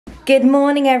Good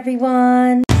morning,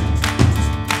 everyone.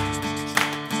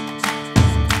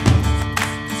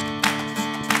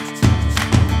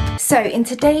 So in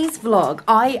today's vlog,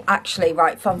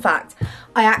 fun fact,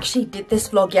 I actually did this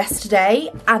vlog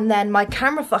yesterday and then my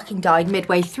camera fucking died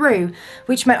midway through,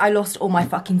 which meant I lost all my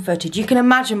fucking footage. You can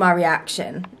imagine my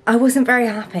reaction. I wasn't very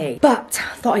happy, but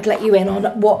I thought I'd let you in on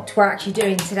what we're actually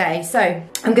doing today. So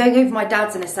I'm going over my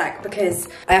dad's in a sec because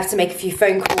I have to make a few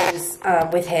phone calls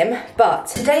with him. But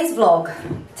today's vlog,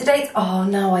 oh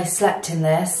no, I slept in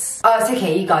this. Oh, it's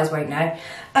okay, you guys won't know.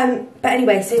 But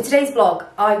anyway, so today's vlog,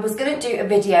 I was gonna do a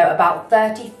video about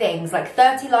 30 things, like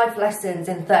 30 life lessons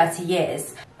in 30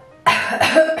 years.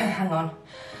 Hang on,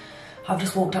 I've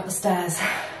just walked up the stairs.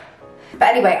 But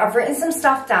anyway, I've written some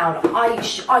stuff down.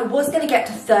 I was gonna get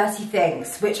to 30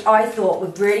 things, which I thought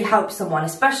would really help someone,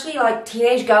 especially like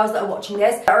teenage girls that are watching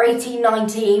this, that are 18,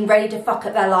 19, ready to fuck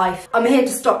up their life. I'm here to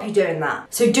stop you doing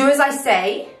that. So do as I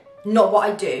say, not what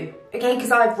I do, okay?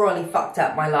 Because I've royally fucked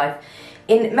up my life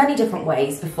in many different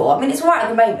ways before. I mean, it's alright at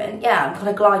the moment. Yeah, I'm kind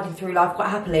of gliding through life quite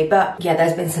happily. But yeah,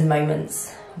 there's been some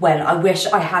moments when I wish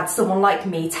I had someone like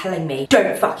me telling me,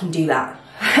 don't fucking do that.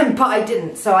 But I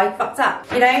didn't, so I fucked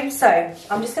up, you know? So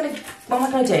I'm just gonna, what am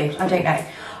I gonna do? I don't know.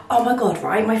 Oh my God,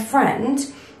 right? My friend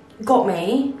got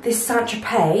me this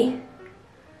Saint-Tropez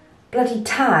bloody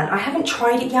tan. I haven't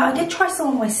tried it yet. I did try some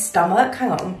on my stomach,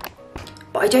 hang on.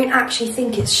 But I don't actually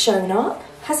think it's shown up.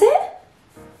 Has it?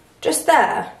 Just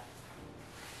there.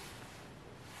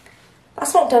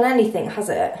 That's not done anything, has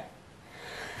it?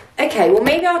 Okay, well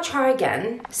maybe I'll try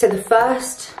again. So the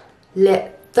first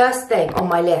thing on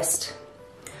my list,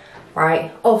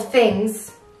 right, of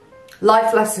things,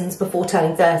 life lessons before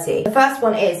turning 30. The first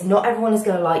one is, not everyone is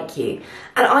gonna like you.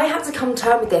 And I had to come to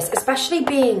terms with this, especially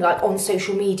being like on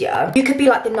social media. You could be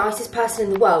like the nicest person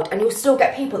in the world and you'll still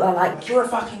get people that are like, you're a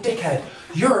fucking dickhead,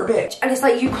 you're a bitch. And it's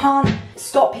like, you can't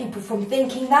stop people from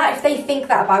thinking that. If they think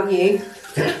that about you,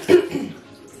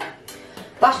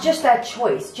 that's just their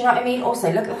choice, do you know what I mean?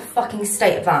 Also, look at the fucking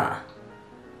state of that.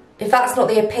 If that's not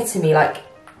the epitome, like,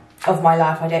 of my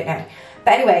life, I don't know.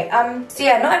 But anyway, so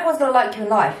yeah, not everyone's gonna like you in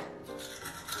life.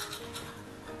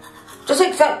 Just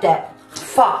accept it.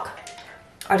 Fuck.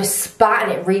 I just spat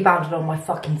and it rebounded on my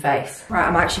fucking face. Right,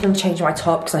 I'm actually gonna change my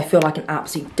top because I feel like an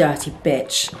absolute dirty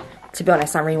bitch. To be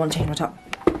honest, I really want to change my top.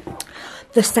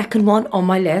 The second one on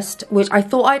my list, which I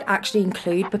thought I'd actually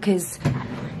include because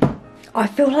I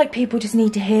feel like people just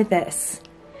need to hear this.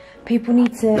 People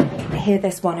need to hear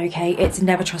this one, okay? It's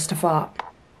never trust a fart.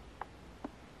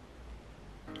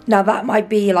 Now that might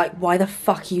be like, why the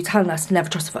fuck are you telling us to never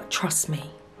trust a fart? Trust me.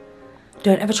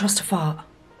 Don't ever trust a fart.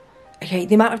 Okay,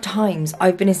 the amount of times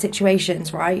I've been in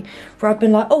situations, right, where I've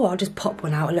been like, oh, I'll just pop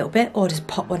one out a little bit, or I'll just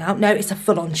pop one out. No, it's a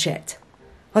full-on shit.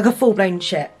 Like a full-blown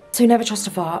shit. So never trust a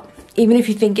fart, even if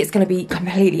you think it's gonna be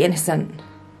completely innocent.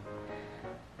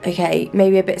 Okay,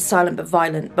 maybe a bit silent but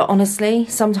violent, but honestly,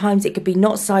 sometimes it could be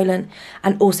not silent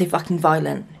and also fucking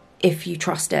violent if you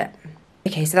trust it.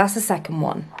 Okay, so that's the second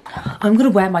one. I'm gonna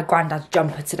wear my granddad's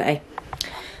jumper today.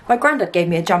 My granddad gave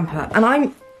me a jumper and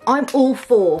I'm all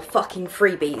for fucking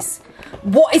freebies.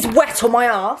 What is wet on my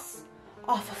ass?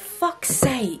 Oh, for fuck's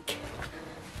sake.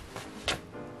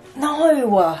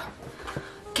 No.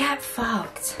 Get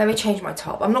fucked. Let me change my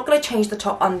top. I'm not gonna change the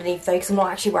top underneath though because I'm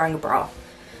not actually wearing a bra.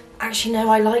 Actually, no,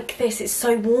 I like this. It's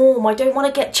so warm. I don't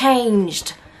want to get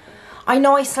changed. I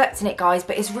know I slept in it, guys,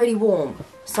 but it's really warm.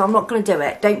 So I'm not going to do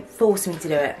it. Don't force me to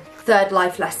do it. Third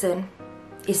life lesson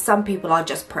is some people are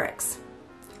just pricks.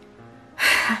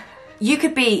 You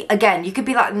could be, again, you could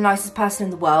be like the nicest person in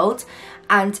the world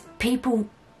and people...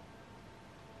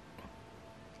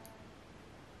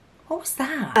 What was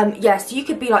that? Yes, you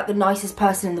could be like the nicest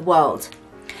person in the world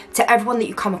to everyone that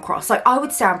you come across. Like, I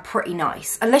would say I'm pretty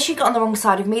nice. Unless you get on the wrong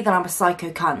side of me, then I'm a psycho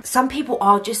cunt. Some people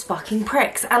are just fucking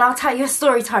pricks. And I'll tell you a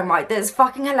story time, right, that's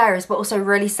fucking hilarious, but also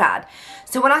really sad.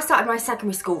 So when I started my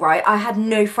secondary school, right, I had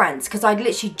no friends because I'd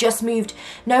literally just moved.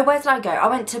 No, where did I go? I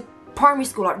went to primary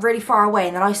school, like really far away,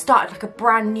 and then I started like a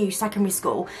brand new secondary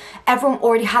school. Everyone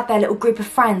already had their little group of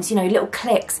friends, you know, little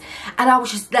cliques, and I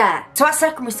was just there. So at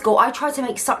secondary school, I tried to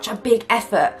make such a big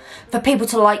effort for people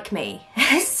to like me.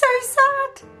 It's so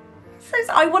sad.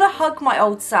 I want to hug my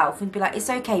old self and be like, it's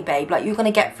okay, babe, like, you're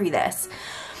gonna get through this.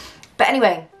 But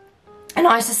anyway, and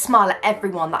I used to smile at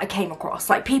everyone that I came across.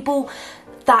 Like, people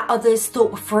that others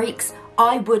thought were freaks,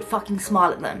 I would fucking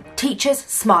smile at them. Teachers,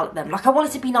 smile at them. Like, I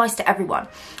wanted to be nice to everyone.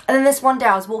 And then this one day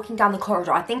I was walking down the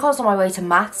corridor, I think I was on my way to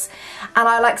maths, and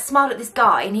I like smiled at this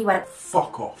guy and he went,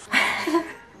 fuck off.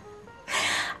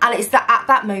 And it's that at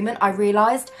that moment I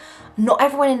realised not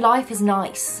everyone in life is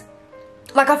nice.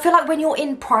 like, I feel like when you're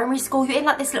in primary school, you're in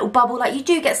like this little bubble. Like, you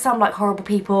do get some like horrible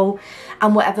people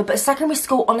and whatever, but secondary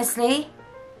school, honestly,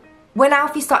 when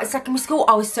Alfie started secondary school,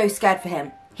 I was so scared for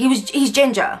him. He's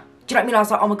ginger. Do you know what I mean? I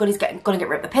was like, oh my god, he's gonna get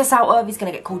ripped the piss out of. He's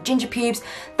gonna get called ginger pubes.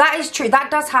 That is true.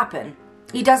 That does happen.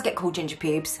 He does get called ginger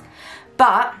pubes,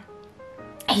 but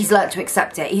he's learnt to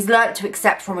accept it. He's learnt to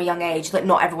accept from a young age that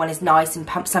not everyone is nice and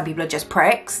some people are just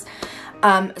pricks.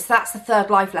 So that's the third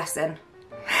life lesson.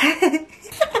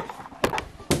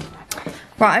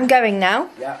 Right, I'm going now.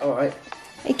 Yeah, alright.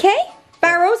 Okay?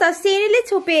 Barrels, I'll see you in a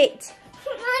little bit.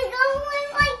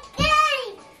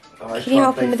 Can you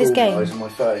help him with his game? On my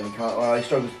phone. You can't, well, he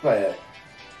struggles to play it.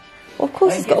 Well, of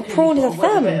course, he's got a prawn as a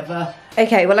thumb.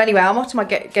 Okay, well, anyway, I'm off to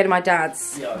go to my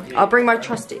dad's. I'll bring my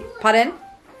trusty... Pardon?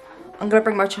 I'm going to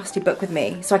bring my trusty book with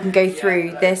me so I can go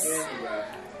through this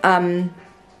thing.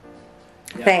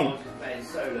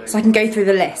 So I can go through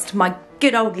the list. My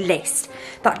good old list.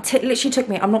 That literally took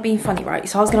me... I'm not being funny, right?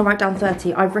 So I was going to write down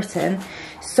 30. I've written,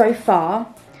 so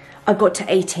far, I got to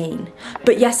 18.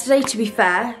 But yesterday, to be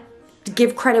fair... to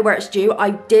give credit where it's due, I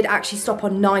did actually stop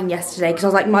on 9 yesterday because I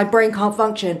was like, my brain can't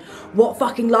function. What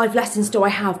fucking life lessons do I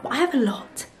have? But I have a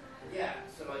lot.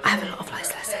 I have a lot of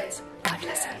life lessons.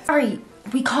 Sorry,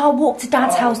 we can't walk to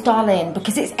Dad's house, darling,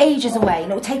 because it's ages away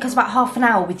and it'll take us about half an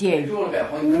hour with you. No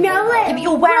way. Yeah, but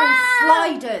you're wearing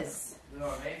sliders.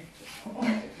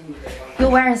 You're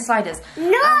wearing sliders.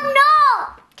 No, I'm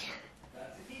not.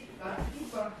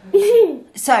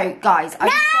 So, guys, I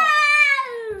just got...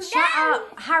 Shut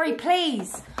up, Harry,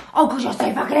 please. Oh god, you're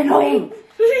so fucking annoying.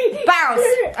 Barrels,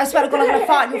 I swear to god, I'm gonna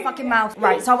fart in your fucking mouth.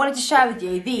 Right, so I wanted to share with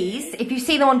you these. If you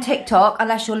see them on TikTok,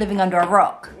 unless you're living under a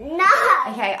rock. No.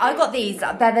 Okay, I got these.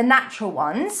 They're the natural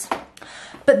ones.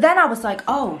 But then I was like,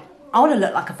 oh, I want to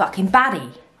look like a fucking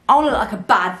baddie. I want to look like a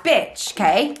bad bitch,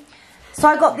 okay? So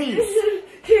I got these.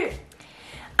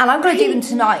 And I'm gonna do them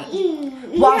tonight,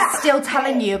 whilst still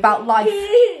telling you about life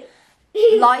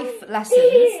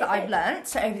lessons that I've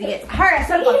learnt over the years. Harry, I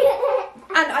said about,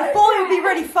 and I thought it would be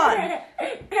really fun.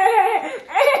 Look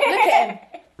at him.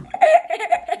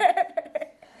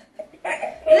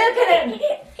 Look at him.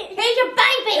 Here's your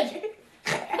baby.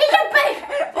 Here's your baby.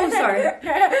 Oh, sorry.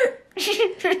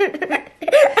 Take a look.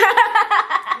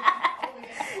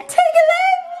 Take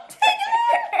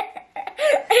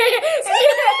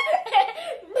a look.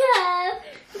 No.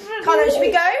 Carlo, should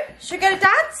we go? Should we go to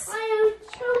Dad's? I'm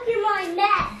choking my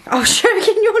neck. Oh,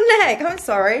 stroking your neck. I'm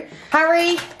sorry.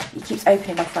 Harry. He keeps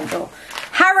opening my front door.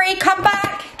 Harry, come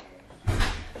back.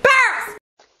 Barrels!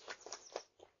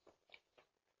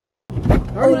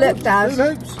 Oh, look, Dad.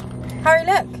 Harry,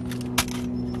 look.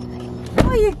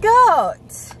 What you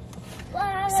got?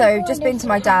 So, just been to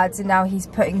my dad's and now he's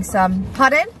putting some...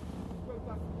 Pardon?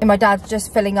 And my dad's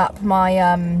just filling up my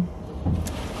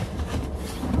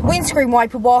windscreen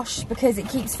wiper wash because it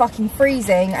keeps fucking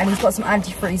freezing and he's got some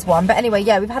antifreeze one. But anyway,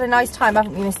 yeah, we've had a nice time,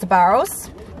 haven't we, Mr. Barrels?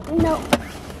 No.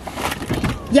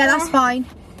 Yeah, that's fine.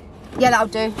 Yeah, that'll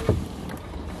do.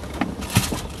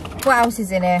 What else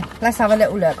is in here? Let's have a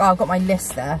little look. Oh, I've got my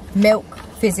list there. Milk,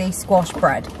 fizzy, squash,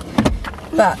 bread.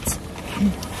 But,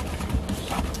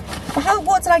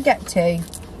 what did I get to?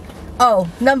 Oh,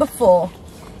 number 4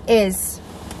 is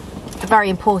a very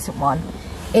important one.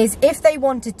 Is if they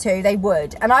wanted to, they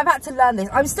would. And I've had to learn this.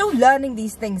 I'm still learning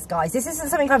these things, guys. This isn't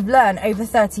something I've learned over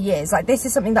 30 years. Like, this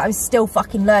is something that I'm still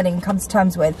fucking learning and come to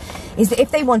terms with. Is that if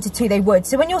they wanted to, they would.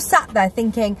 So when you're sat there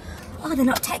thinking, Oh, they're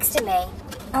not texting me.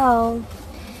 Oh.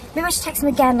 Maybe I should text them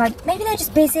again. Like, maybe they're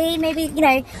just busy. Maybe, you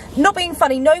know. Not being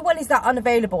funny, no one is that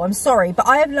unavailable. I'm sorry. But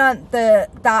I have learnt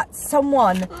that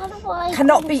someone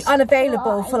cannot be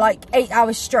unavailable for like 8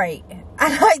 hours straight. And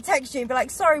I text you and be like,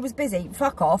 sorry, was busy.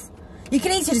 Fuck off. You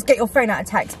can easily just get your phone out of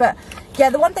text. But yeah,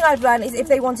 the one thing I've learned is if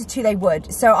they wanted to, they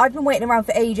would. So I've been waiting around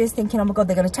for ages thinking, oh my God,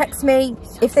 they're going to text me.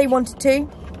 If they wanted to,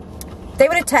 they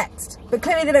would have texted. But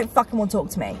clearly they don't fucking want to talk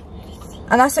to me.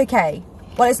 And that's okay.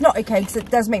 Well, it's not okay because it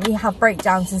does make me have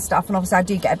breakdowns and stuff. And obviously I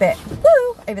do get a bit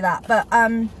woo over that. But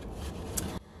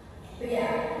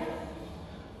yeah.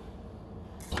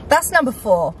 That's number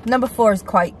 4. Number 4 is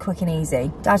quite quick and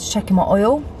easy. Dad's checking my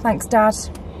oil. Thanks, Dad.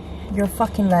 You're a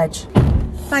fucking ledge.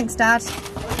 Thanks, Dad.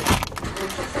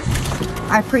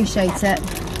 I appreciate it.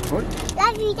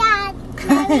 Love you, Dad.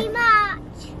 Very much.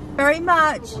 Very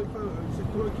much.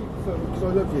 Because I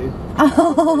love you.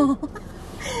 Oh,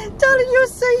 darling, you're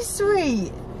so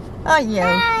sweet, aren't you?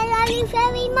 I love you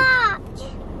very much.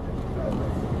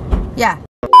 Yeah.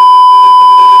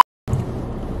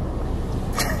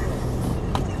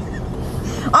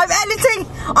 I'm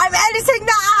editing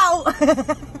that out.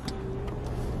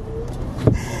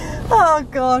 Oh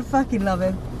God, fucking love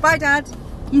him. Bye, Dad.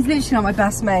 He's literally not my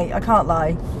best mate, I can't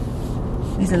lie.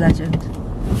 He's a legend.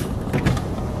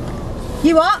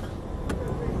 You what?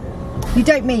 You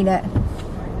don't mean it.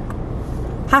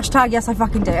 Hashtag yes I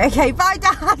fucking do. Okay, bye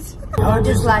Dad. Oh,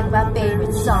 just like my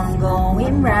favourite song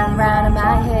going round round in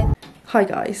my head. Hi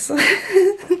guys.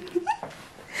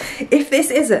 If this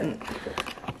isn't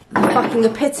the fucking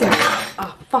epitome,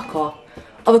 oh fuck off,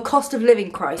 of a cost of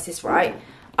living crisis, right?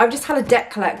 I've just had a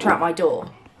debt collector at my door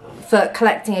for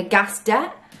collecting a gas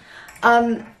debt,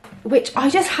 which I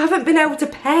just haven't been able to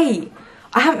pay.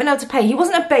 I haven't been able to pay. He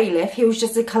wasn't a bailiff, he was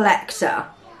just a collector.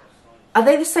 Are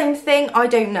they the same thing? I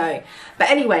don't know. But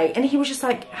anyway, and he was just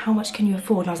like, how much can you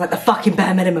afford? And I was like, the fucking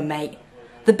bare minimum, mate.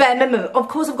 The bare minimum. Of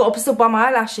course I've got to still buy my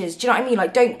eyelashes. Do you know what I mean?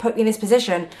 Like, don't put me in this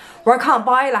position where I can't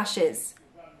buy eyelashes.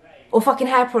 Or fucking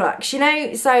hair products, you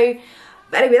know? So,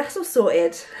 but anyway, that's all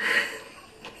sorted.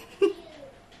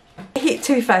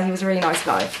 To be fair, he was a really nice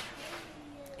guy.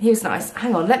 He was nice.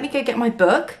 Hang on, let me go get my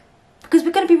book. Because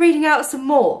we're going to be reading out some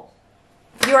more.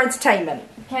 For your entertainment.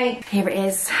 Okay, here it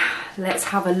is. Let's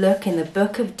have a look in the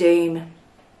Book of Doom.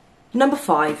 Number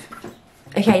 5.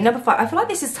 Okay, number 5. I feel like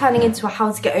this is turning into a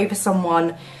how to get over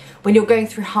someone when you're going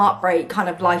through heartbreak kind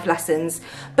of life lessons.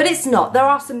 But it's not. There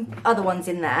are some other ones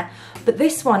in there. But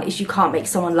this one is you can't make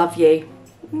someone love you.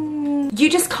 You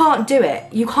just can't do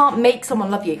it. You can't make someone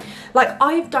love you. Like,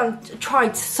 I've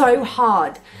tried so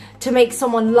hard to make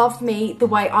someone love me the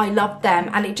way I love them,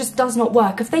 and it just does not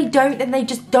work. If they don't, then they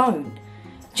just don't.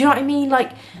 Do you know what I mean?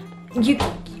 Like, you... Oh,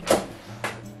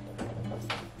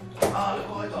 look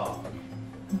what I got.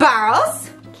 Barrels?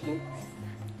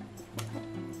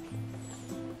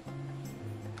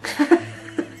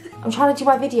 I'm trying to do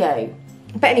my video.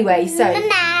 But anyway, so...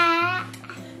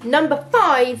 Number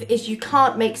 5 is you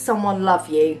can't make someone love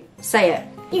you. Say it.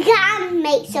 You can't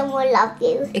make someone love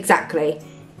you. Exactly.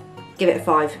 Give it a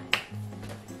 5.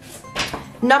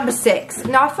 Number 6.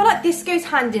 Now, I feel like this goes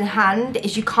hand in hand,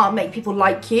 is you can't make people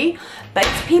like you, but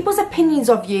people's opinions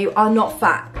of you are not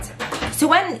fact. So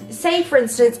when, say for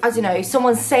instance, I don't know,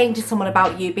 someone's saying to someone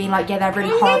about you, being like, yeah, they're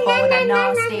really horrible and they're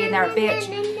nasty and they're a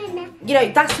bitch. You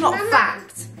know, that's not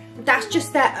fact. That's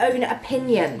just their own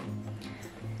opinion.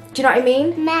 Do you know what I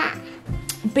mean? Nah.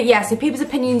 But yeah, so people's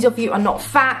opinions of you are not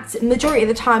fact. Majority of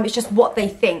the time, it's just what they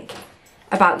think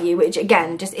about you, which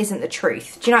again, just isn't the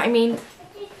truth. Do you know what I mean?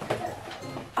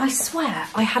 I swear,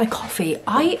 I had a coffee.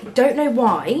 I don't know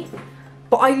why,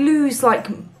 but I lose like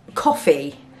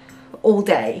coffee all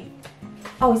day.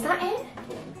 Oh, is that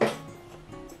it?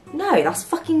 No, that's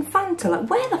fucking Fanta. Like,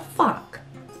 where the fuck?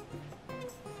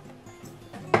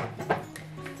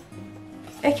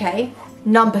 Okay,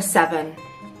 number 7.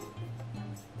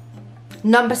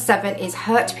 Number 7 is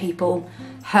hurt people,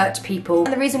 hurt people.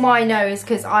 And the reason why I know is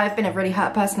because I've been a really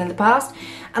hurt person in the past,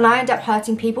 and I end up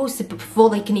hurting people before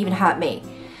they can even hurt me.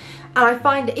 And I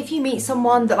find that if you meet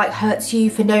someone that like hurts you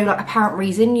for no like apparent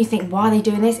reason, you think, why are they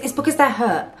doing this? It's because they're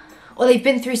hurt. Or they've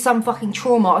been through some fucking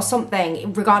trauma or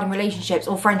something regarding relationships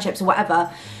or friendships or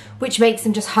whatever, which makes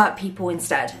them just hurt people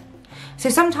instead. So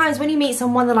sometimes when you meet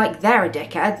someone that like, they're a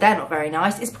dickhead, they're not very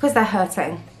nice, it's because they're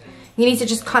hurting. You need to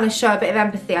just kind of show a bit of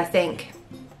empathy, I think,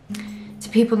 to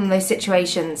people in those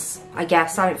situations, I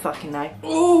guess. I don't fucking know.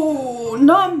 Ooh,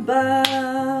 number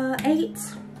 8.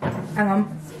 Hang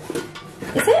on.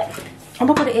 Is it? Oh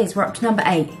my god, it is. We're up to number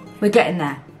 8. We're getting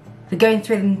there. We're going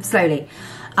through them slowly.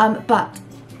 But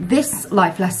this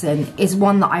life lesson is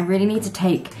one that I really need to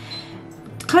take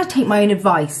my own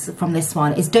advice from this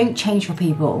one, is don't change for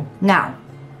people. Now,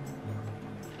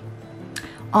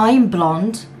 I'm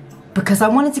blonde because I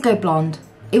wanted to go blonde.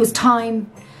 It was time.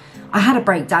 I had a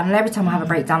breakdown, and every time I have a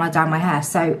breakdown I dye my hair,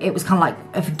 so it was kind of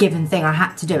like a given thing, I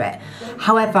had to do it.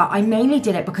 However, I mainly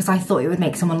did it because I thought it would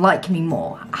make someone like me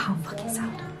more. How fucking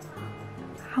sad.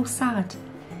 How sad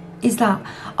is that?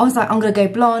 I was like, I'm gonna go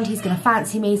blonde, he's gonna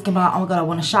fancy me, he's gonna be like, oh my god, I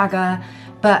want to shag her.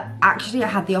 But actually I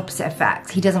had the opposite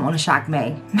effect. He doesn't want to shag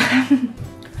me.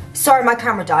 Sorry, my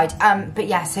camera died. But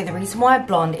yeah, so the reason why I'm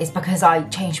blonde is because I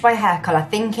changed my hair colour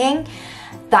thinking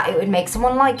that it would make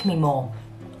someone like me more.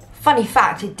 Funny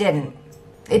fact, it didn't.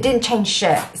 It didn't change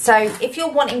shit. So if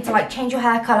you're wanting to like change your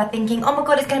hair colour thinking, oh my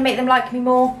god, it's going to make them like me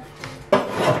more,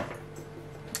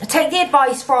 take the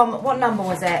advice from, what number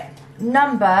was it?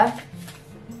 Number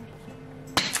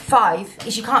 5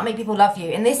 is you can't make people love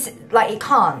you. And this, like, it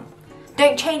can't.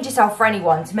 Don't change yourself for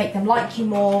anyone to make them like you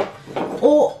more.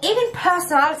 Or even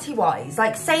personality wise.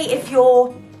 Like, say if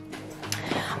you're,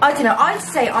 I don't know, I'd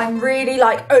say I'm really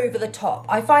like over the top.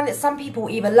 I find that some people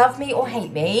either love me or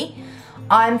hate me.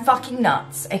 I'm fucking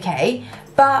nuts, okay?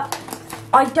 But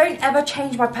I don't ever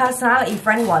change my personality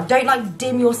for anyone. Don't like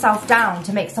dim yourself down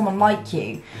to make someone like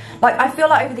you. Like, I feel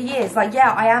like over the years, like,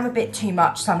 yeah, I am a bit too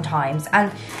much sometimes.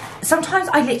 And sometimes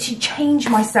I literally change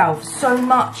myself so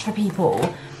much for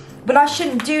people. But I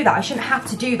shouldn't do that. I shouldn't have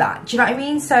to do that. Do you know what I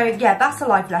mean? So, yeah, that's a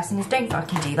life lesson, is don't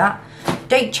fucking do that.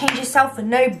 Don't change yourself for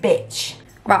no bitch.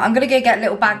 Right, I'm going to go get a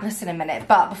little bagless in a minute.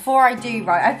 But before I do,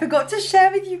 right, I forgot to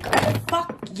share with you guys.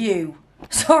 Fuck you.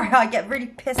 Sorry, I get really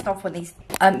pissed off when these...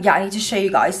 yeah, I need to show you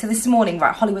guys. So this morning,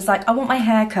 right, Holly was like, I want my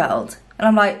hair curled. And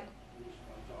I'm like,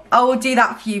 I will do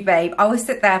that for you, babe. I will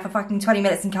sit there for fucking 20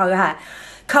 minutes and curl your hair.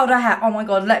 Curled her hair. Oh my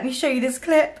God, let me show you this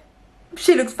clip.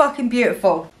 She looks fucking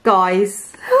beautiful.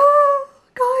 Guys.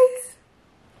 Guys.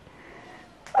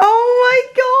 Oh my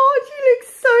God, you look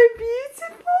so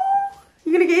beautiful.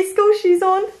 You gonna get your school shoes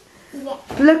on? Yeah.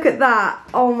 Look at that.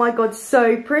 Oh my God,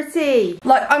 so pretty.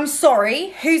 Like, I'm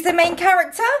sorry, who's the main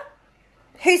character?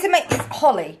 Who's the main, it's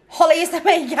Holly. Holly is the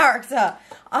main character,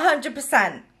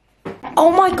 100%.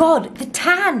 Oh my God, the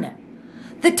tan.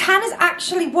 The tan has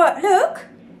actually worked, look.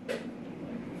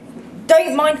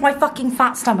 Don't mind my fucking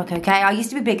fat stomach, okay? I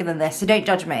used to be bigger than this, so don't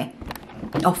judge me.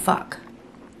 Oh, fuck.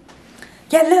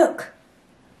 Yeah, look.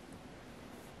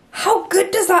 How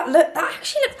good does that look? That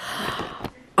actually looks...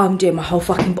 I'm doing my whole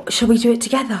fucking... Shall we do it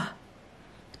together?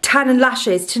 Tan and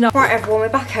lashes tonight. Right, everyone, we're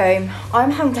back home.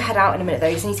 I'm having to head out in a minute, though,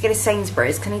 because I need to go to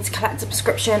Sainsbury's, because I need to collect a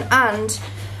prescription, and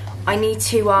I need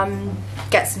to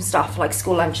get some stuff, like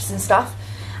school lunches and stuff.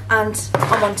 And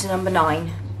I'm on to number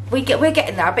 9. We're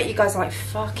getting there. I bet you guys are like,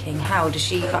 fucking hell, does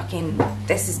she fucking...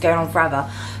 This is going on forever.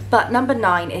 But number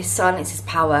 9 is silence is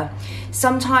power.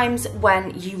 Sometimes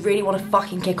when you really want to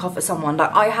fucking kick off at someone,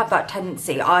 like I have that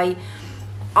tendency, I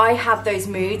have those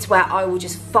moods where I will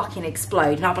just fucking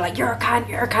explode and I'll be like, you're a cunt,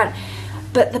 you're a cunt.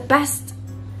 But the best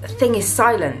thing is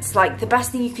silence. Like, the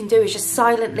best thing you can do is just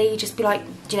silently just be like,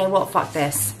 do you know what, fuck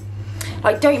this.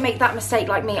 Like, don't make that mistake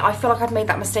like me. I feel like I've made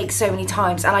that mistake so many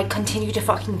times and I continue to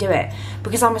fucking do it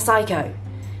because I'm a psycho.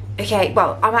 Okay,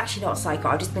 well, I'm actually not a psycho.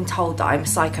 I've just been told that I'm a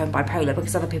psycho and bipolar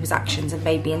because other people's actions have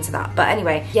made me into that. But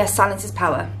anyway, yes, silence is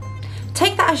power.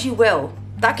 Take that as you will.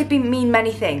 That could mean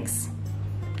many things.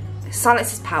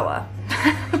 Silence is power.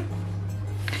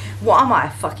 What am I, a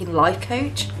fucking life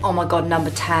coach? Oh my God,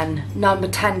 number 10. Number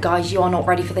 10, guys, you are not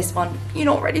ready for this one. You're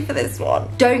not ready for this one.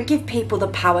 Don't give people the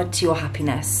power to your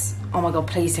happiness. Oh my God,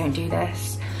 please don't do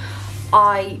this.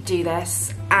 I do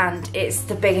this and it's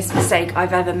the biggest mistake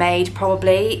I've ever made,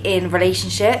 probably, in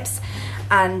relationships.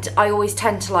 And I always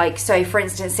tend to, like, so for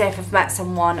instance, say if I've met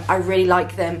someone, I really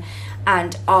like them,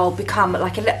 and I'll become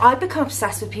like I become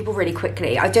obsessed with people really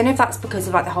quickly. I don't know if that's because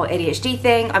of like the whole ADHD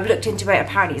thing. I've looked into it,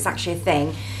 apparently it's actually a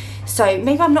thing. So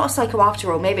maybe I'm not a psycho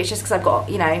after all. Maybe it's just because I've got,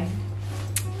 you know,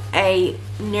 a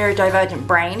neurodivergent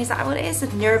brain. Is that what it is?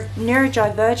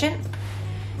 Neurodivergent?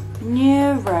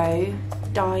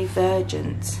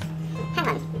 Neurodivergent. Hang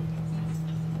on.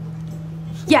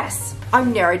 Yes,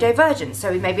 I'm neurodivergent,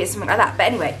 so maybe it's something like that. But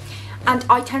anyway, and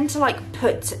I tend to like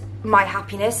put my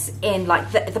happiness in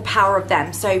like the power of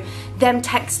them. So them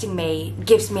texting me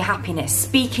gives me happiness.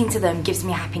 Speaking to them gives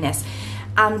me happiness.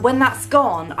 And when that's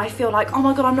gone, I feel like, oh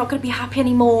my God, I'm not gonna be happy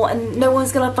anymore and no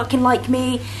one's gonna fucking like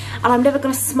me and I'm never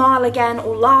gonna smile again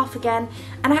or laugh again.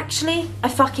 And actually, I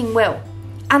fucking will.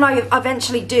 And I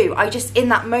eventually do. I just, in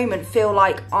that moment, feel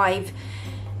like I've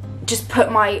just put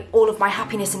all of my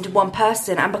happiness into one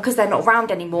person, and because they're not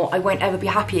around anymore, I won't ever be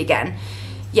happy again.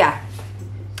 Yeah.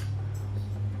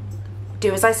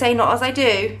 Do as I say, not as I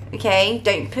do, okay?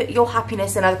 Don't put your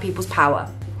happiness in other people's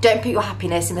power. Don't put your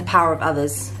happiness in the power of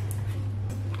others.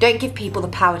 Don't give people the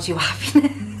power to your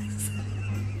happiness.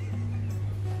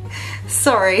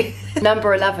 Sorry.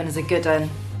 Number 11 is a good one.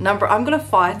 I'm gonna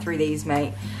fire through these,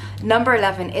 mate. Number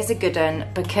 11 is a good one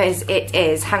because it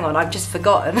is, hang on, I've just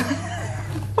forgotten.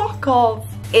 Fuck off.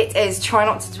 It is try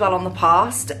not to dwell on the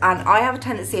past, and I have a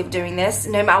tendency of doing this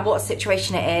no matter what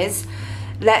situation it is.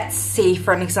 Let's see,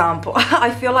 for an example.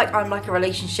 I feel like I'm like a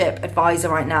relationship advisor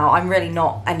right now. I'm really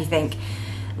not anything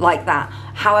like that.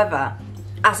 However,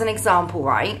 as an example,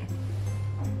 right?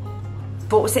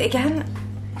 What was it again?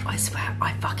 I swear,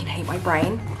 I fucking hate my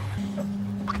brain.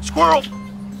 Squirrel!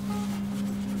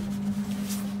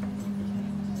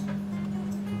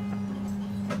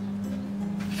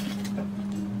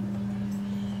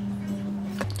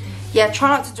 Yeah, try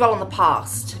not to dwell on the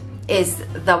past is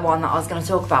the one that I was going to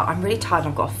talk about. I'm really tired and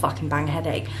I've got a fucking bang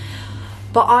headache.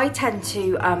 But I tend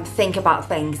to think about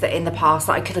things that in the past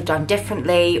that I could have done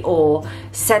differently or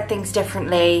said things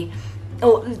differently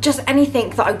or just anything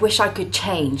that I wish I could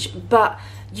change. But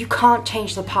you can't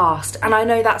change the past. And I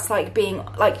know that's like being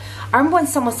like, I remember when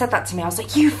someone said that to me, I was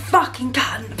like, you fucking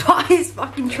cunt. But it's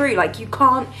fucking true. Like, you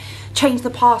can't change the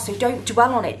past, so don't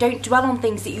dwell on it. Don't dwell on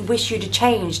things that you wish you'd have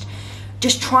changed.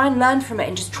 just try and learn from it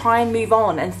and just try and move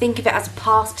on and think of it as a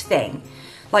past thing.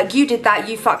 Like, you did that,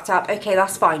 you fucked up, okay,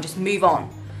 that's fine, just move on.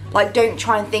 Like, don't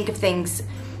try and think of things,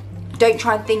 don't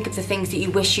try and think of the things that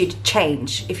you wish you'd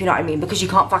change, if you know what I mean, because you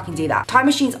can't fucking do that. Time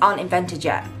machines aren't invented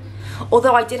yet.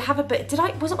 Although I did have a bit,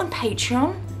 was it on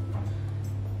Patreon?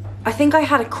 I think I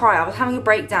had a cry, I was having a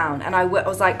breakdown, and I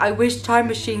was like, I wish time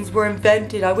machines were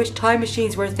invented, I wish time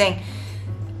machines were a thing.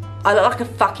 I look like a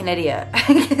fucking idiot,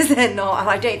 because they're not, and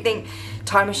I don't think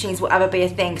time machines will ever be a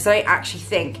thing, because I don't actually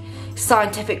think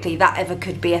scientifically that ever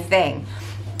could be a thing.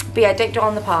 But yeah, don't dwell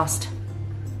on the past.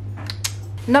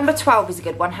 Number 12 is a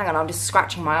good one. Hang on, I'm just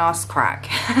scratching my ass crack.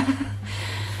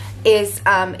 It's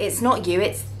not you,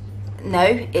 it's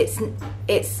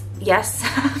yes.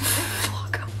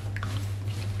 Fuck.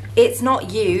 It's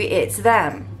not you, it's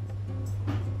them.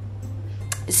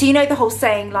 So you know the whole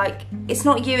saying, like, it's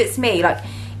not you, it's me, like,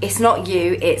 it's not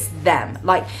you, it's them.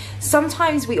 Like,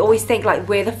 sometimes we always think like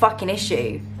we're the fucking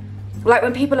issue. Like,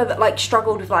 when people have like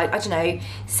struggled with, like, I don't know,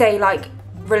 say like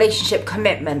relationship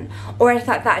commitment or anything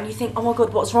like that, and you think, oh my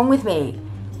god, what's wrong with me?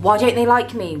 Why don't they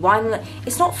like me? Why?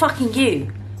 It's not fucking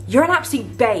you. You're an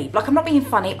absolute babe. Like, I'm not being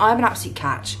funny, I'm an absolute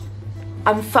catch.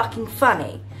 I'm fucking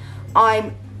funny.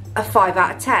 I'm a 5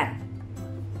 out of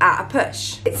 10 at a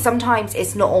push. Sometimes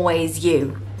it's not always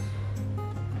you.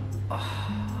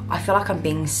 Oh, I feel like I'm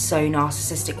being so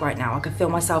narcissistic right now. I can feel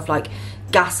myself like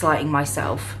gaslighting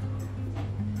myself.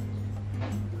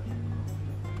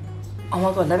 Oh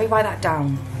my god, let me write that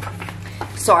down.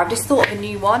 So I've just thought of a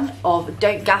new one of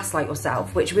don't gaslight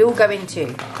yourself, which we will go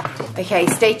into. Okay,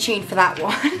 stay tuned for that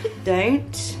one.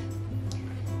 Don't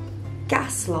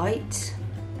gaslight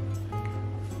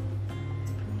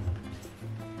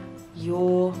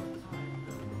yourself.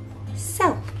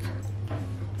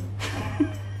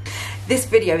 This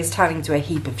video is turning into a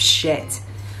heap of shit.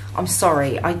 I'm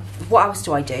sorry, what else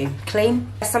do I do?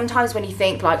 Clean? Sometimes when you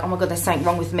think like, oh my god, there's something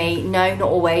wrong with me. No, not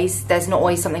always. There's not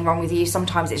always something wrong with you.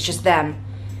 Sometimes it's just them.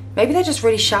 Maybe they're just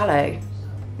really shallow.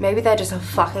 Maybe they're just a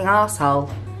fucking asshole.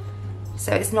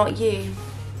 So it's not you,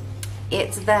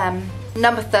 it's them.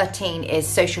 Number 13 is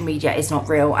social media is not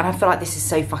real. And I feel like this is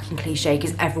so fucking cliche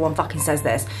because everyone fucking says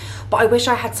this. But I wish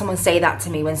I had someone say that to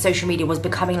me when social media was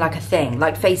becoming like a thing.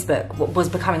 Like Facebook was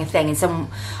becoming a thing. And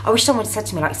I wish someone had said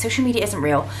to me like, social media isn't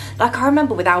real. Like, I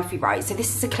remember with Alfie, right? So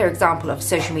this is a clear example of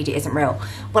social media isn't real.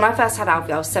 When I first had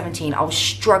Alfie, I was 17. I was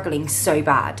struggling so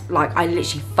bad. Like, I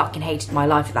literally fucking hated my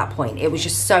life at that point. It was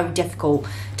just so difficult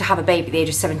to have a baby at the age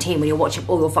of 17 when you're watching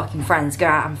all your fucking friends go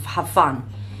out and have fun,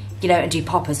 you know, and do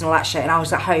poppers and all that shit. And I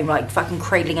was at home like fucking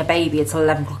cradling a baby until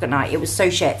 11 o'clock at night. It was so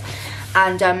shit.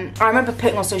 And I remember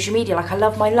putting on social media like, I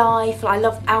love my life, I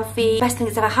love Alfie, best thing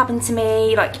that's ever happened to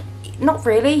me. Like, not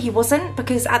really, he wasn't,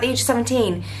 because at the age of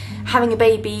 17 having a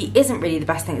baby isn't really the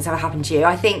best thing that's ever happened to you.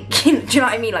 I think, do you know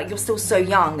what I mean? Like, you're still so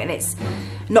young and it's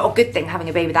not a good thing having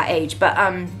a baby that age. But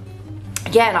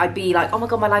yeah, and I'd be like, oh my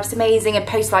god, my life's amazing, and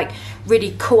post like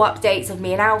really cool updates of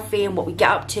me and Alfie and what we get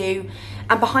up to.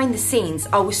 And behind the scenes,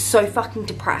 I was so fucking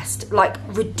depressed, like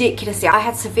ridiculously. I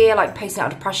had severe like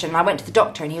postnatal depression, and I went to the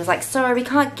doctor and he was like, sorry, we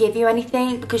can't give you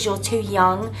anything because you're too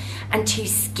young and too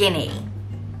skinny.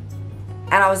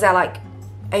 And I was there like,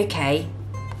 okay,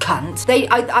 cunt.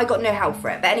 I got no help for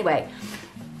it, but anyway.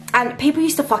 And people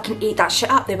used to fucking eat that shit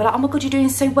up. They were like, oh my god, you're doing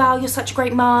so well, you're such a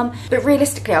great mum. But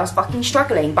realistically, I was fucking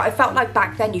struggling. But I felt like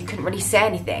back then you couldn't really say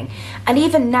anything. And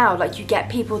even now, like, you get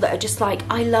people that are just like,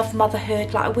 I love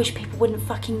motherhood, like, I wish people wouldn't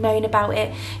fucking moan about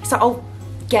it. It's like, oh,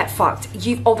 get fucked.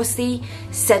 You've obviously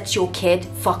said to your kid,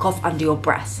 fuck off under your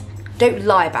breath. Don't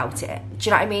lie about it. Do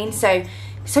you know what I mean? So,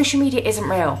 social media isn't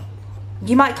real.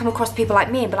 You might come across people like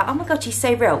me and be like, oh my god, she's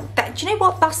so real. Do you know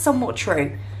what? That's somewhat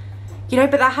true. You know,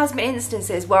 but there has been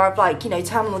instances where I've like, you know,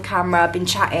 turned on the camera, been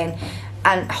chatting,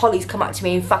 and Holly's come up to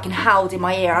me and fucking howled in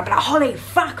my ear. I'd be like, Holly,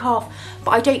 fuck off.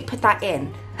 But I don't put that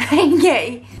in.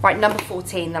 Okay. Right, number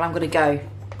 14, then I'm gonna go,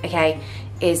 okay,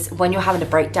 is when you're having a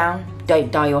breakdown,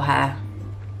 don't dye your hair.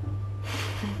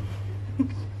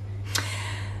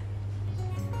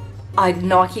 I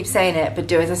know I keep saying it, but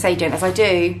do as I say, don't as I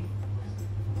do.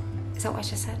 Is that what I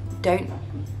just said? Don't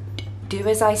do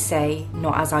as I say,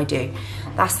 not as I do.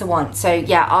 That's the one. So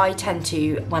yeah, I tend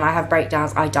to, when I have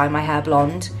breakdowns, I dye my hair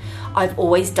blonde. I've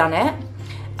always done it.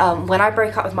 When I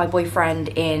broke up with my boyfriend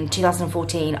in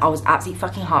 2014, I was absolutely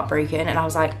fucking heartbroken, and I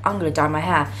was like, I'm gonna dye my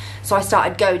hair. So I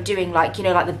started doing like, you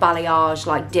know, like the balayage,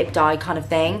 like dip dye kind of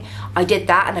thing. I did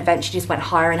that and eventually just went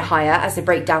higher and higher as the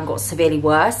breakdown got severely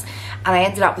worse. And I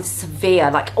ended up with severe,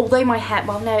 like, although my hair,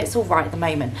 well no, it's all right at the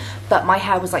moment, but my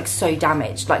hair was like so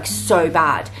damaged, like so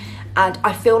bad. And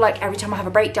I feel like every time I have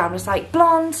a breakdown, it's like,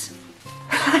 blonde.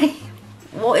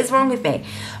 what is wrong with me?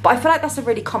 But I feel like that's a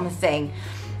really common thing.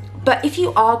 But if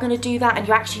you are going to do that and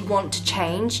you actually want to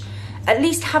change, at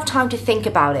least have time to think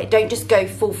about it. Don't just go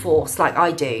full force like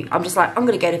I do. I'm just like, I'm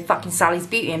going to go to fucking Sally's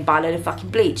Beauty and buy a load of fucking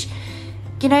bleach.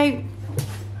 You know,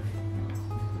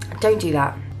 don't do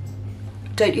that.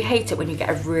 Don't you hate it when you get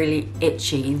a really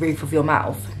itchy roof of your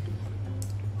mouth?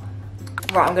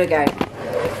 Right, I'm going to go.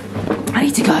 I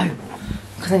need to go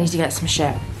because I need to get some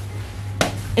shit.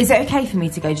 Is it okay for me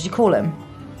to go? Did you call him?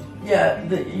 Yeah,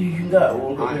 you can go. All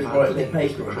we've got to do is write a big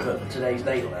paper and put today's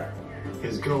date on it.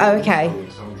 Oh, okay.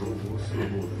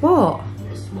 What?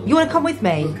 You want to come with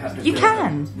me? You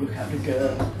can. Look at the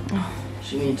girl.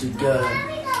 She needs a girl.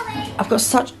 I've got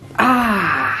such...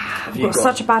 I've got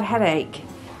such a bad headache.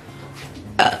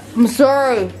 I'm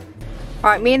sorry.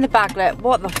 Alright, me and the baglet.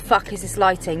 What the fuck is this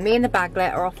lighting? Me and the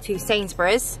baglet are off to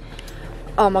Sainsbury's.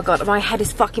 Oh my god, my head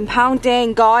is fucking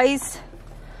pounding, guys.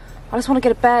 I just want to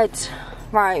get to bed.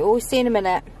 Right, we'll see in a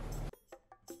minute.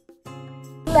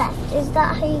 Left, is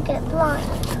that how you get blind?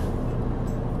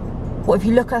 What, if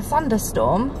you look at a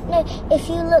thunderstorm? No, if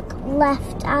you look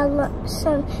left, I'll look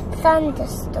some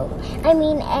thunderstorm. I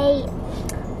mean a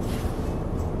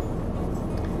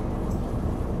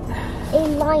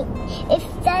light. If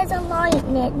there's a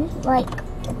lightning, like,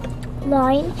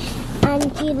 line, and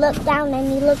you look down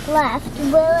and you look left,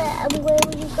 will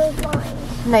you go blind?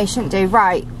 No, you shouldn't do.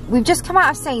 Right, we've just come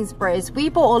out of Sainsbury's. We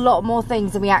bought a lot more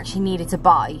things than we actually needed to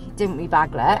buy, didn't we,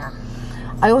 Baglet? Yeah.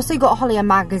 I also got Holly a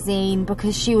magazine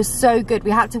because she was so good.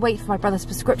 We had to wait for my brother's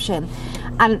prescription.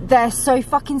 And they're so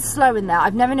fucking slow in there.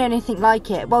 I've never known anything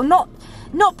like it. Well, not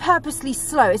purposely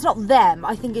slow. It's not them.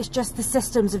 I think it's just the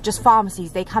systems of just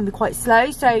pharmacies. They can be quite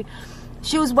slow. So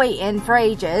she was waiting for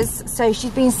ages. So she's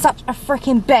been such a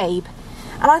freaking babe.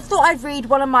 And I thought I'd read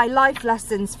one of my life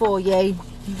lessons for you.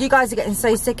 You guys are getting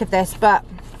so sick of this, but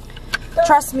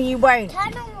trust me, you won't.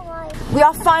 We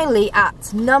are finally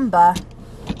at number...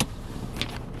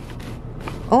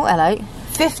 Oh, hello.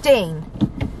 15.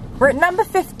 We're at number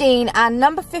 15, and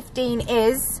number 15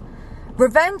 is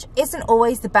revenge isn't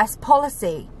always the best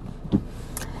policy.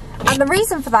 And the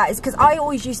reason for that is because I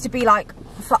always used to be like,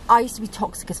 I used to be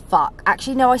toxic as fuck.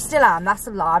 Actually, no, I still am. That's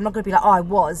a lie. I'm not going to be like, oh, I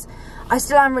was. I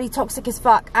still am really toxic as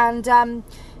fuck. And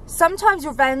sometimes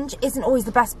revenge isn't always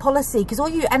the best policy because all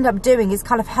you end up doing is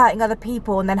kind of hurting other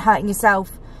people and then hurting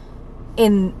yourself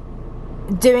in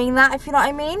doing that, if you know what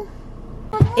I mean.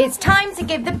 It's time to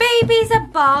give the babies a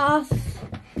bath.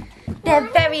 They're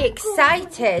very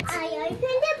excited. I opened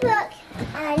a book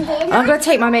and then I'm going to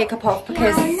take my makeup off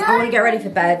because I want to get ready for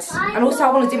bed. And also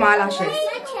I want to do my eyelashes.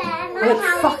 I look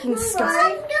fucking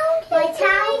disgusting.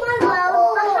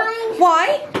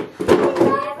 Why?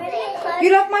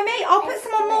 You love my makeup? I'll put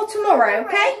some on more tomorrow,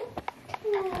 okay?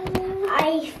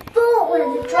 I thought it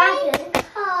was a dragon.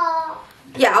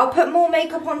 Yeah, I'll put more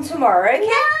makeup on tomorrow,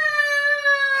 okay?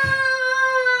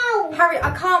 Harry,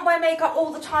 I can't wear makeup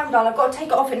all the time, darling. I've got to take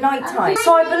it off at night time.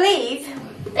 So I believe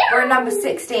we're at number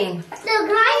 16.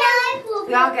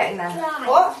 We are getting there.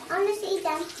 What? I want to see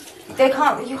them.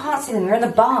 You can't see them. You're in the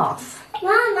bath.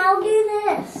 Mom, I'll do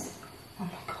this. Oh my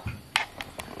god.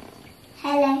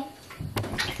 Hello.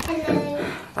 Hello.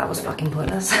 That was fucking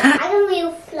pointless. I can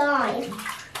real fly.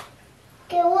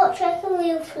 Go watch, I can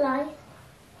real fly.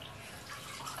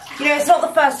 You know, it's not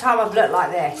the first time I've looked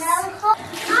like this. My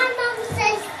mum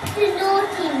says the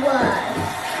naughty word.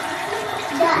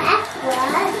 The F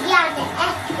word? Yeah, the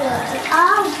F word.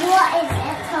 Oh, what is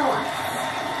it? Tell us.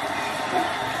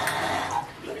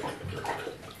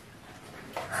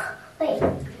 Wait.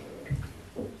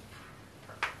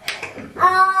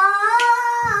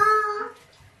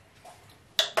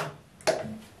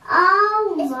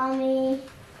 Oh, mommy.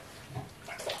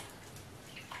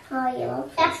 Oh, yeah.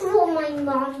 That's what my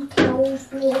mom tells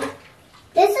me.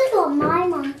 This is what my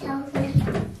mom tells me.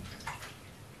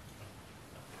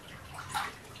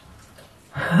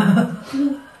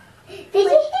 Did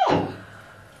you hear?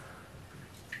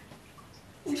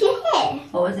 Did you hear?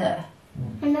 What was it?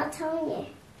 I'm not telling you.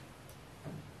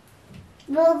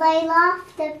 Will they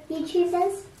laugh, the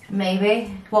YouTubers?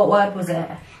 Maybe. What word was it?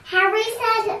 Harry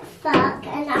said fuck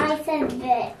and I said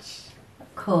bitch.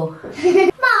 Cool.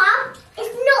 Mom,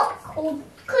 it's not called,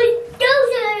 because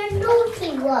those are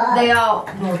naughty words. They are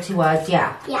naughty words,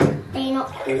 yeah. Yeah, they're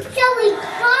not cool. So we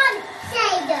can't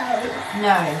say those.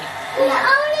 No.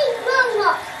 Only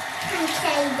grown-ups can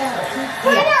say those.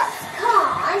 Grown-ups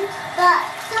can't, but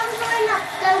some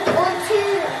grown-ups don't want to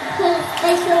because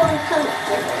they feel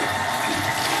uncomfortable.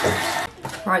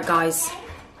 Right, guys.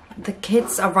 The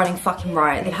kids are running fucking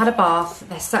riot. They've had a bath.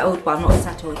 They're settled. Well, not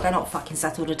settled. They're not fucking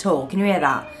settled at all. Can you hear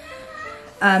that?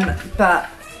 But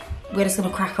we're just gonna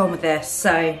crack on with this.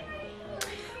 So,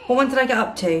 what one did I get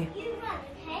up to?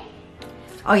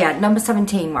 Oh yeah, number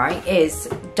 17, right, is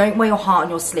don't wear your heart on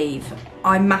your sleeve.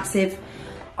 I'm massive.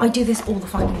 I do this all the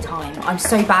fucking time. I'm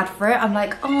so bad for it. I'm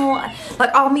like, oh, like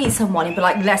I'll meet someone and be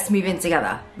like, let's move in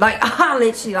together. Like, I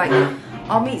literally like,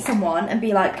 I'll meet someone and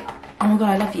be like, oh my God,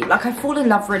 I love you. Like I fall in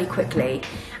love really quickly.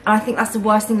 And I think that's the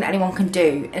worst thing that anyone can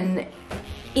do. And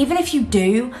even if you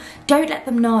do, don't let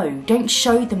them know. Don't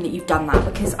show them that you've done that,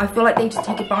 because I feel like they just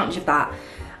take advantage of that.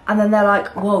 And then they're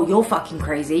like, whoa, you're fucking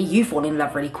crazy. You fall in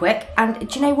love really quick. And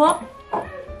do you know what?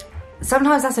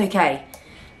 Sometimes that's okay,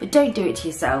 but don't do it to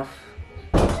yourself.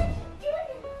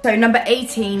 So number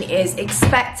 18 is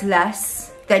expect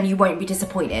less, then you won't be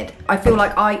disappointed. I feel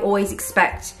like I always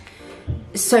expect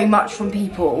so much from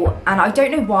people, and I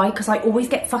don't know why, because I always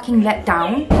get fucking let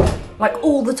down. Like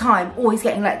all the time, always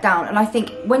getting let down. And I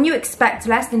think when you expect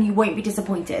less, then you won't be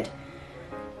disappointed.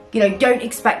 You know, don't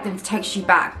expect them to text you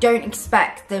back. Don't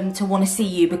expect them to want to see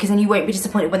you, because then you won't be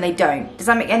disappointed when they don't. Does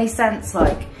that make any sense?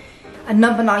 Like, and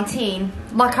number 19,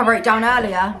 like I wrote down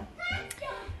earlier,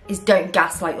 is don't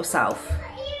gaslight yourself.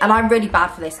 And I'm really bad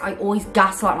for this. I always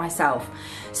gaslight myself.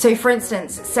 So for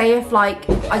instance, say if like,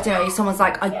 I don't know, someone's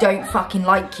like, I don't fucking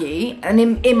like you. And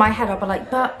in my head I'll be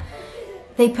like, but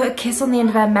they put a kiss on the end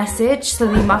of their message,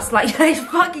 so they must like, it's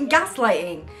fucking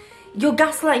gaslighting. You're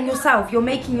gaslighting yourself. You're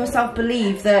making yourself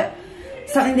believe that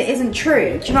something that isn't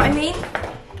true. Do you know what I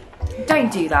mean?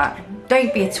 Don't do that.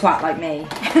 Don't be a twat like me.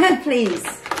 Please.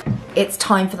 It's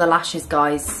time for the lashes,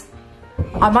 guys.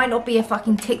 I might not be a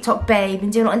fucking TikTok babe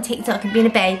and doing it on TikTok and being a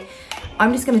babe.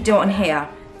 I'm just gonna do it on here,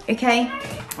 okay?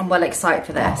 I'm well excited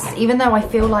for this. Even though I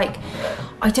feel like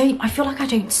I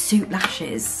don't suit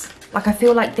lashes. Like I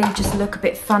feel like they just look a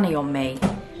bit funny on me.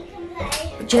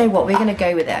 But do you know what? We're gonna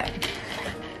go with it.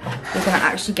 We're gonna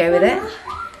actually go with it.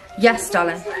 Yes,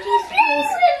 darling.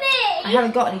 I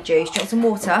haven't got any juice. Do you want some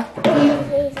water?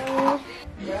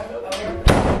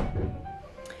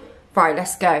 Right,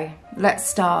 let's go. Let's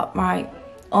start, right,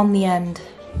 on the end.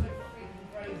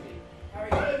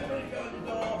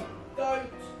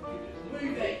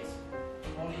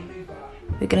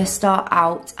 We're gonna start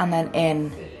out and then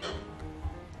in.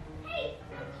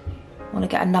 Want to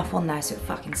get enough on there so it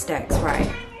fucking sticks, right?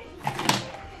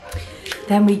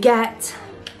 Then we get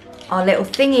our little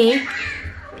thingy.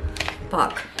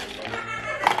 Fuck.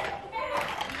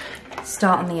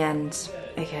 Start on the end.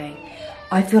 Okay.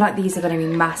 I feel like these are going to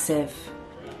be massive.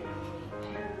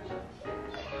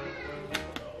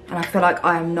 And I feel like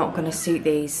I am not going to suit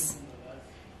these.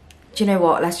 Do you know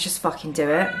what? Let's just fucking do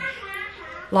it.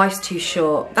 Life's too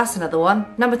short. That's another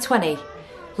one. Number 20.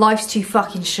 Life's too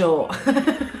fucking short.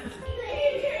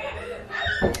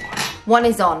 One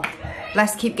is on.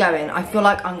 Let's keep going. I feel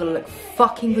like I'm gonna look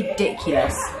fucking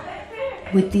ridiculous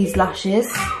with these lashes.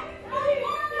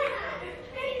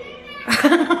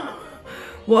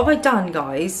 What have I done,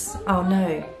 guys? Oh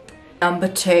no. Number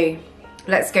 2.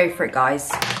 Let's go for it,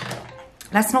 guys.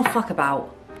 Let's not fuck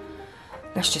about.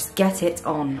 Let's just get it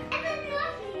on.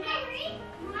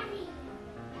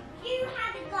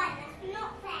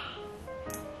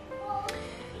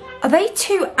 Are they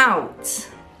too out?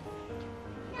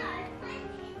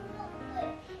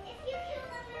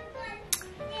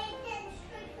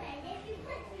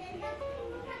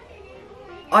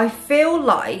 I feel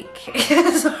like,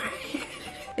 sorry,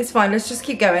 it's fine, let's just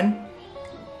keep going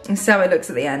and see how it looks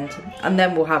at the end, and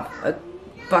then we'll have a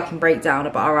fucking breakdown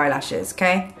about our eyelashes,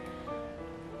 okay?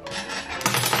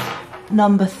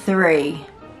 Number 3.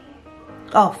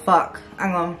 Oh fuck,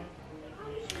 hang on.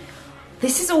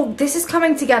 This is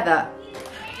coming together.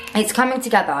 It's coming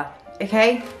together,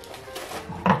 okay?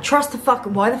 Trust the fuck,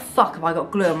 why the fuck have I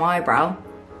got glue on my eyebrow?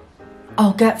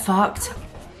 Oh, get fucked.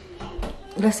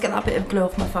 Let's get that bit of glue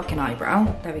off my fucking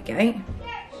eyebrow. There we go.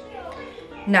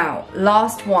 Now,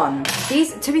 last one.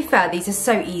 These, to be fair, these are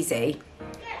so easy.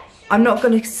 I'm not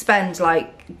going to spend,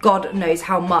 like, God knows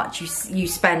how much you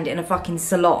spend in a fucking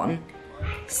salon.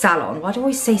 Why do I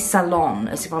always say salon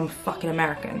as if I'm fucking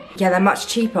American? Yeah, they're much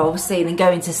cheaper, obviously, than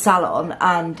going to salon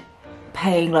and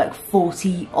paying, like,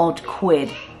 40 odd quid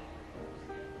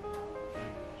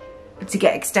to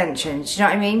get extensions. Do you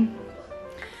know what I mean?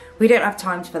 We don't have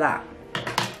time for that.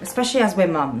 Especially as we're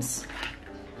mums.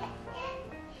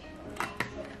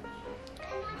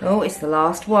 Oh, it's the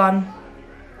last one.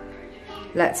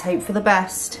 Let's hope for the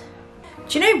best.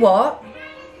 Do you know what?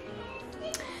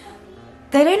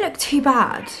 They don't look too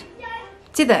bad.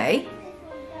 Do they?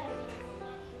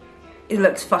 It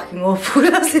looks fucking awful,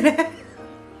 doesn't it?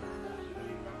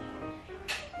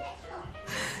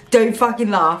 Don't fucking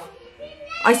laugh.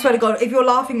 I swear to God, if you're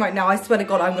laughing right now, I swear to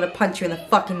God, I'm gonna punch you in the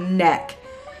fucking neck.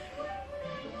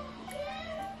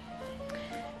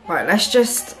 Right, let's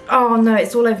just, oh no,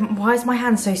 it's all over. Why is my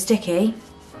hand so sticky?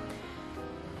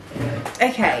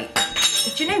 Okay,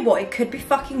 do you know what? It could be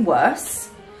fucking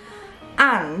worse.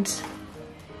 And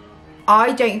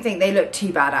I don't think they look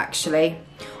too bad, actually.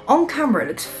 On camera, it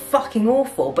looks fucking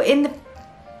awful, but in the...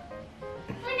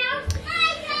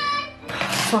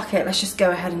 Fuck it, let's just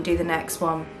go ahead and do the next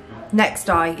one. Next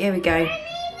eye, here we go.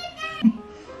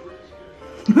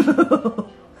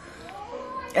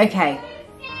 Okay.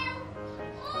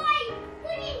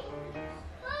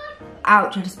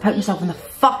 Ouch, I just poked myself in the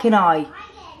fucking eye.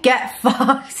 Get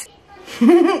fucked.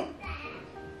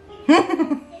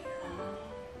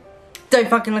 Don't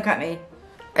fucking look at me.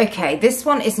 Okay, this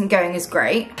one isn't going as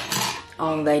great.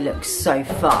 Oh, they look so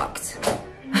fucked. Can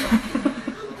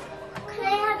I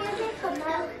have your makeup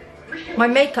now? My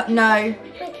makeup, no.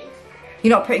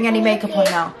 You're not putting any makeup on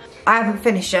now. I haven't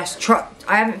finished yet.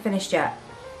 I haven't finished yet.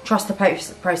 Trust the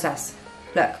process.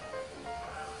 Look.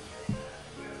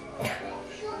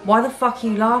 Why the fuck are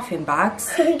you laughing,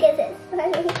 Bags? Because it's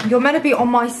funny. You're meant to be on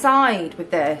my side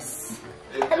with this.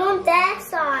 I'm on their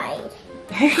side.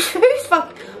 Who's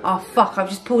fuck? Oh fuck, I've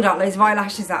just pulled out loads of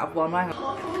eyelashes out of one. Hang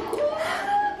on.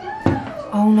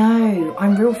 Oh no,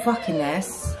 I'm real fucking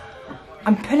this.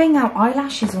 I'm pulling out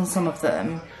eyelashes on some of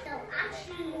them.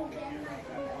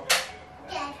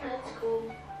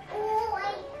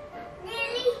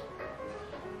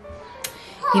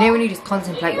 You know when you just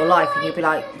contemplate your life and you'll be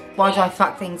like, why do I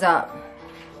fuck things up?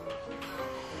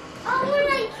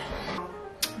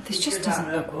 This just doesn't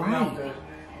look right.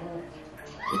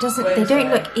 It doesn't, they don't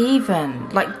look even.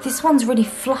 Like this one's really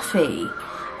fluffy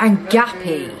and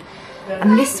gappy.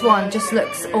 And this one just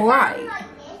looks alright.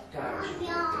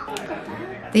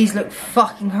 These look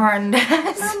fucking horrendous.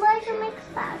 Mum, where's your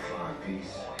makeup bag?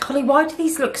 Holly, why do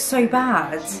these look so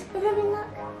bad?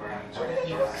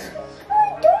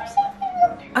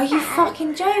 Are you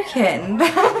fucking joking?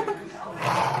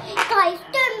 Guys,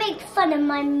 don't make fun of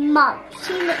my mum.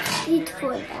 She looks beautiful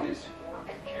again.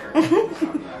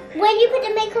 When you put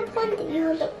the makeup on, you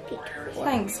will look beautiful.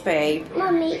 Thanks, babe.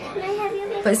 Mummy, can I have your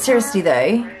makeup? But seriously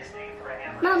though,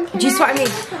 Mum, can do you see what I have mean?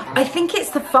 your makeup? I think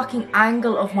it's the fucking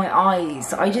angle of my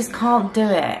eyes. I just can't do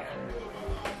it.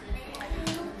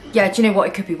 Yeah, do you know what?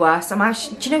 It could be worse. I'm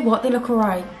actually, do you know what? They look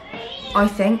alright. I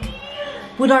think.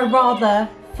 Would I rather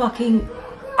fucking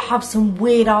have some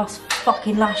weird ass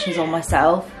fucking lashes on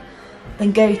myself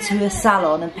than go to a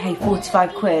salon and pay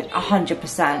 45 quid?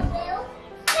 100%.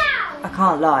 I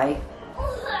can't lie.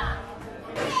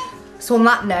 So on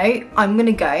that note, I'm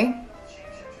gonna go.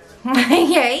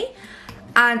 Yay.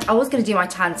 And I was gonna do my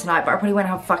tan tonight, but I probably won't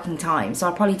have fucking time. So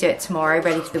I'll probably do it tomorrow,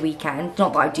 ready for the weekend.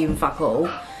 Not that I do fuck all,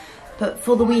 but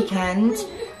for the weekend.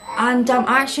 And I'm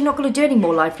actually not gonna do any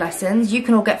more life lessons. You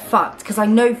can all get fucked, because I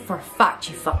know for a fact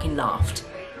you fucking laughed.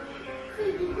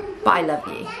 But I love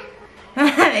you.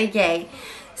 Okay.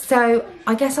 So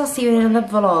I guess I'll see you in another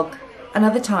vlog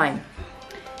another time.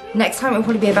 Next time it'll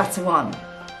probably be a better one.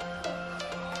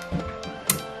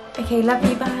 Okay, love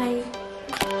you, bye.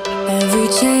 Every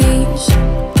change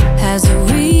has a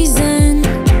reason.